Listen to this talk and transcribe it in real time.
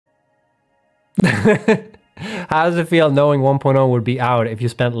How does it feel knowing 1.0 would be out if you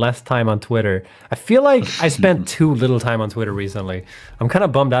spent less time on Twitter? I feel like I spent too little time on Twitter recently. I'm kind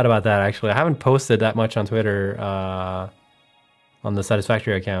of bummed out about that, actually. I haven't posted that much on Twitter on the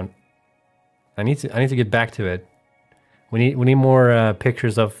Satisfactory account. I need to get back to it. We need more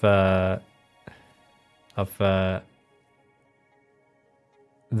pictures of the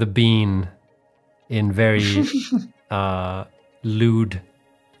bean in very lewd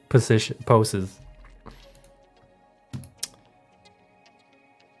poses.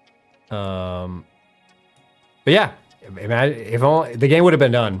 But yeah, if only, the game would have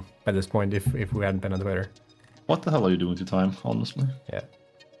been done by this point if we hadn't been on Twitter. What the hell are you doing to time, honestly? Yeah.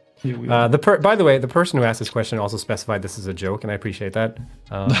 Here we are. By the way, the person who asked this question also specified this is a joke, and I appreciate that.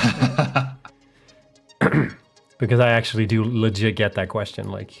 Because I actually do legit get that question.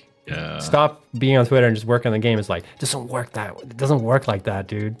 Like, yeah. Stop being on Twitter and just work on the game. It's like, it doesn't work like that,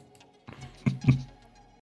 dude.